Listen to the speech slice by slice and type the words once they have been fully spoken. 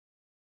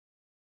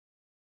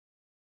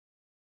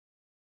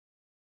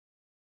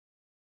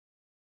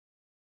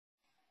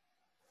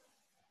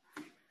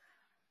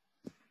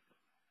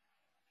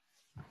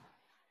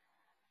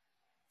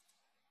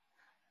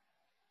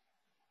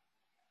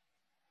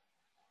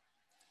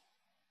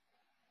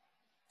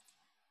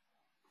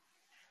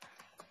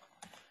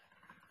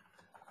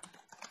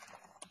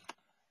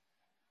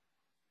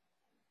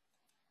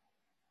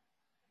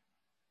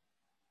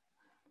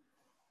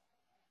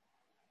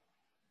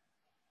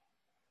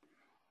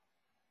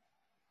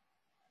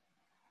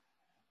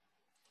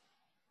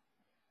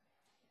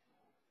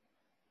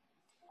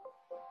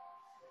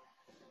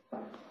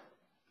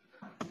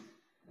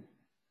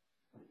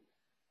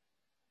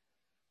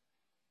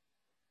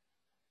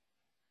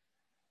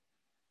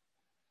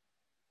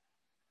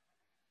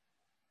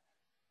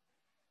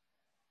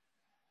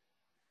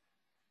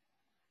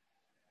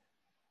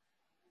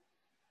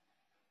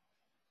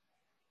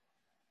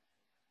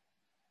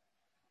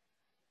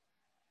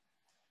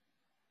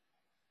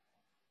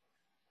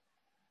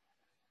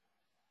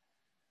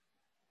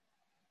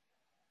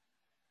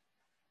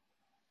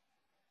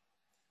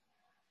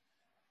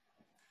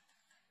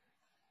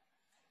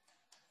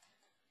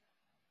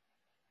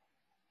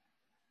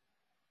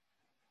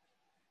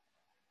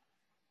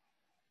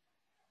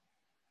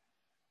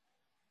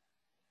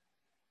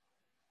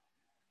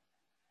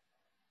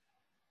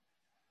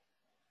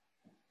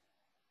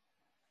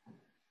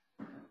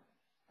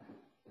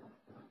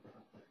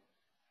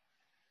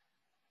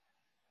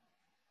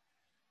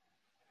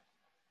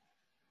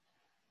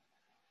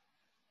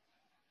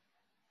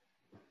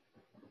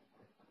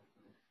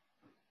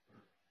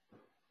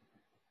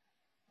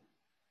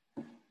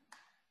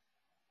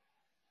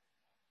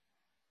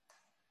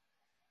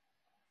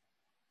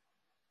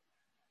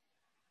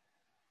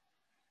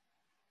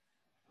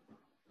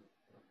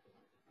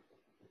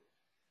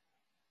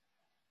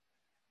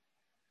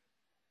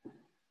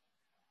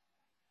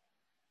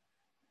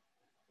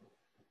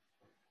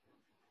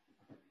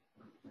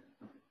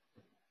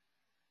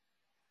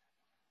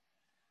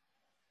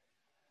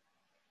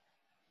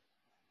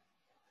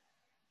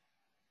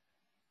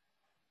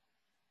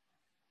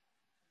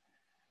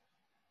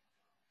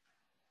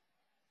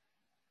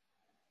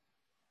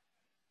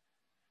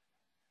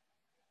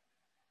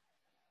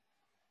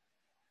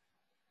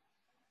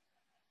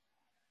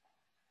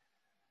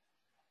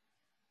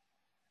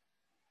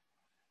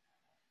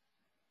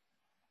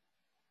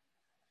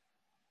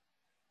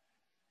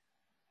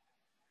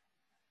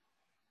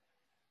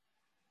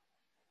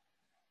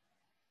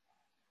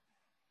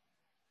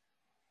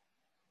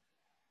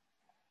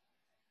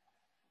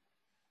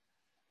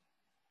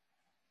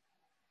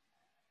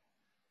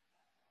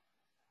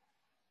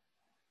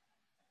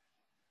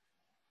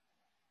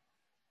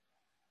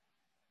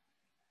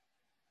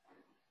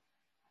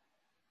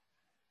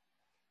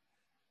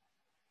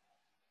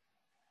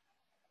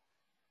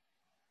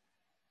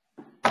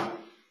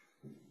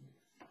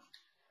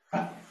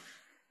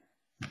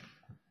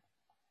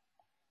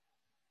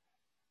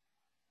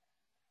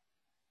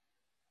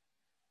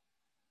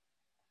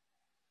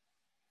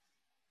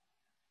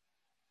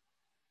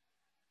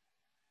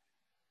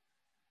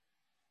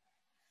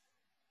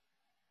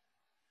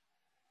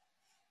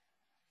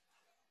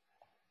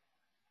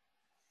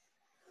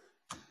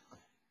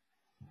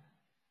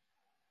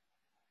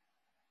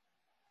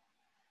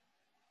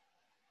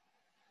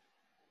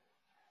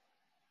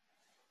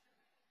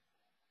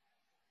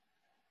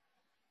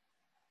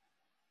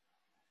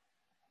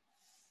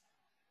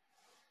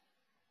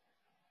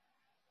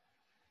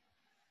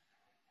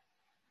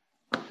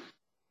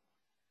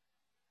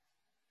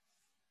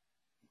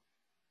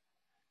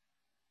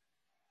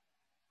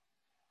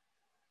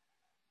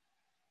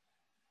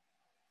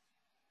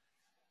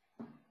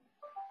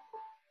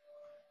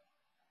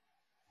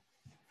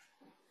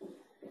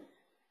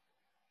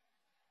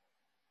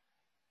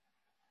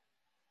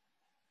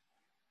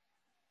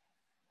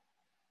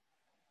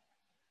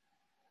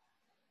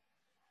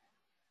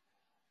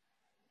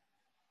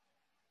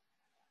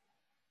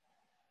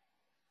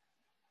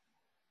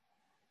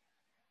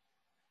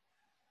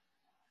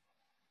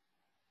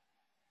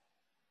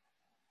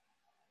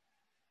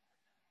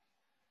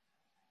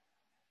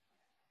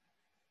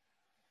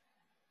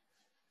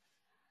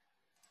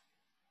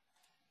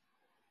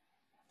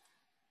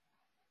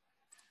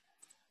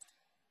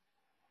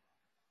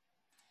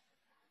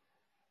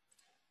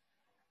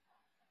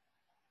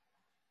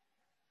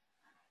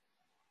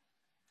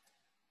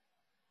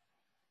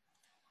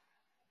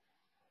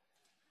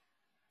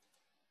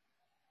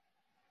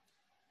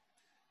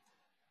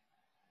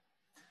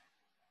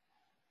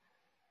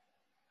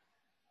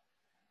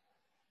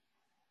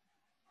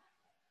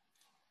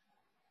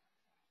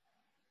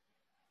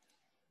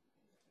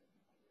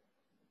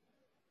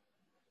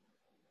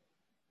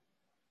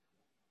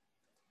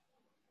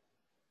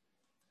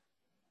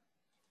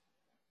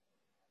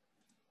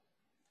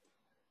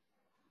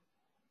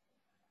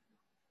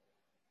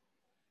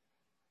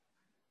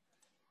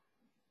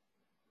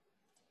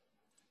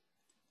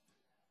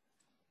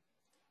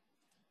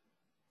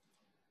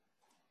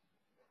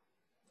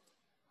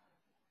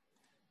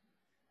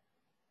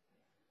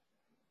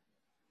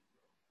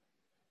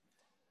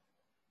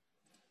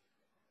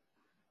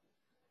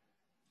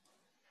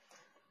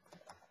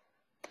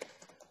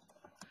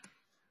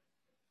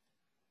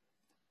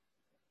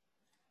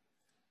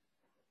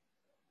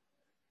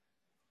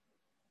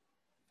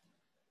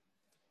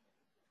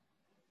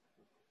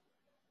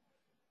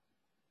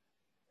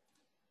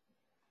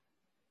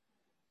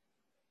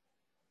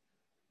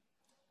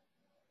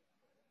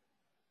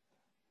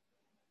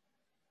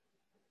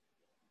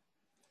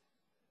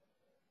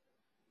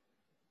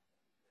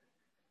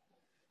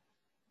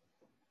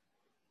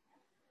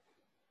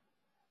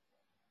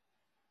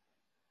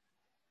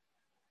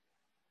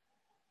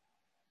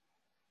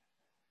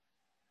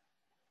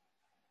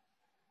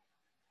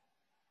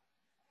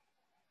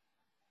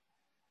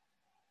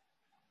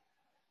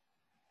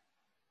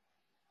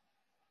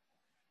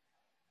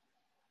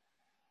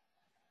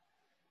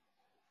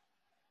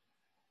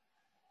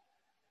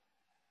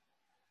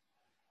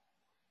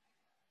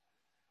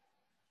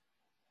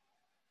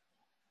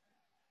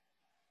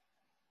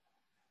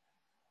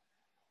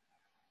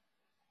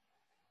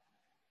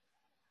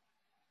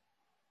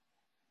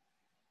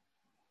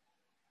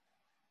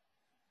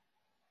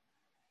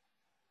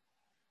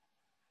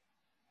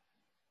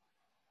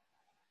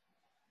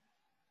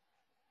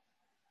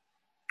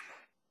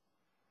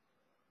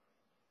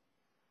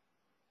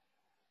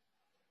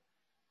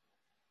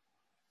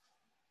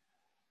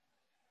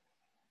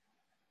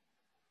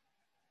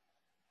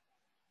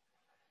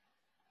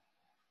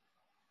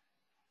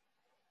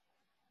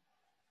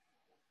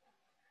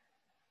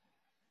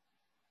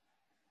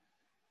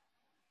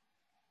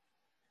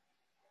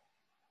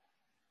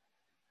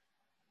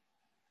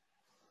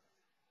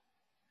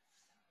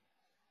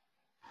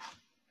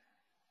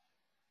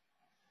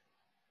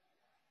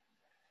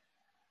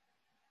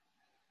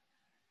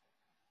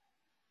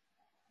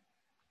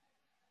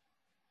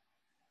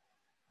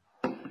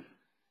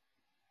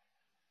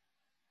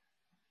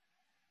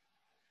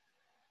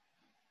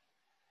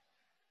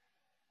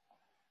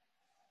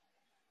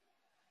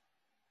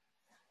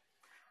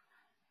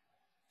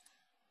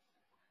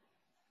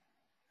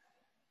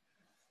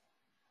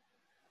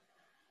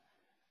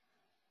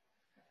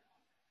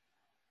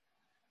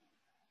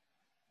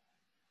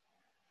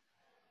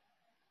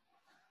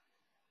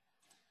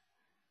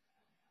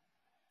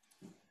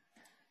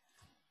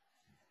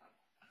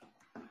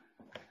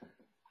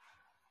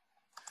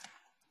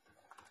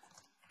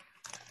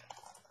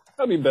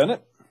Howdy,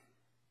 Bennett.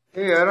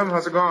 Hey, Adam,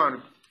 how's it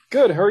going?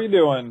 Good. How are you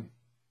doing?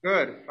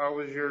 Good. How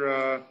was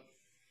your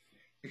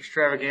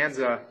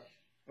extravaganza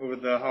over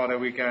the holiday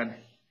weekend?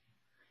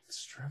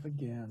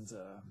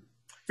 Extravaganza.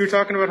 You were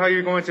talking about how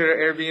you're going to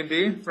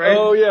Airbnb, right?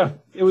 Oh, yeah.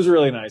 It was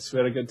really nice. We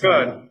had a good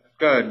time.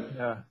 Good.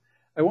 Yeah.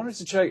 I wanted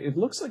to check. It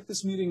looks like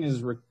this meeting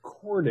is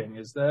recording.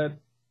 Is that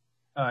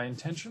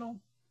intentional?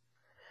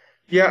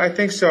 Yeah, I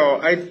think so.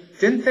 I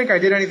didn't think I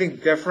did anything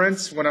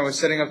different when I was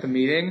setting up the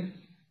meeting.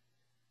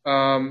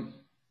 Let me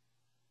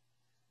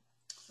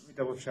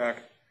double check.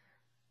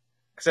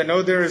 Because I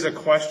know there is a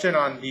question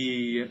on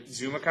the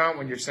Zoom account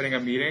when you're setting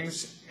up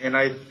meetings, and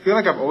I feel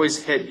like I've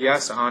always hit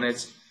yes on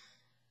it.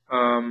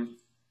 And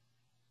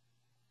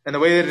the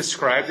way they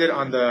described it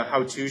on the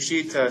how-to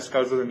sheet to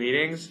schedule the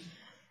meetings,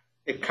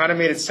 it kind of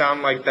made it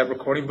sound like that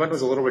recording button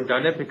was a little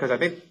redundant because I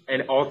think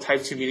all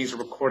Type 2 meetings are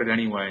recorded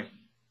anyway.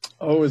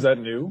 Oh, is that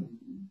new?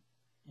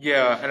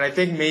 Yeah, and I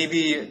think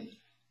maybe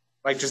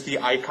like just the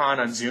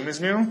icon on Zoom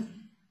is new,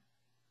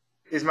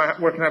 is my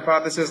working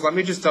hypothesis. Let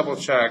me just double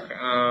check.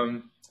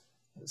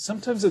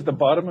 Sometimes at the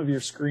bottom of your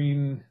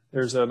screen,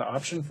 there's an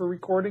option for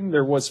recording.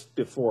 There was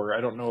before.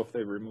 I don't know if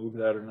they removed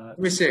that or not. Let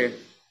me see.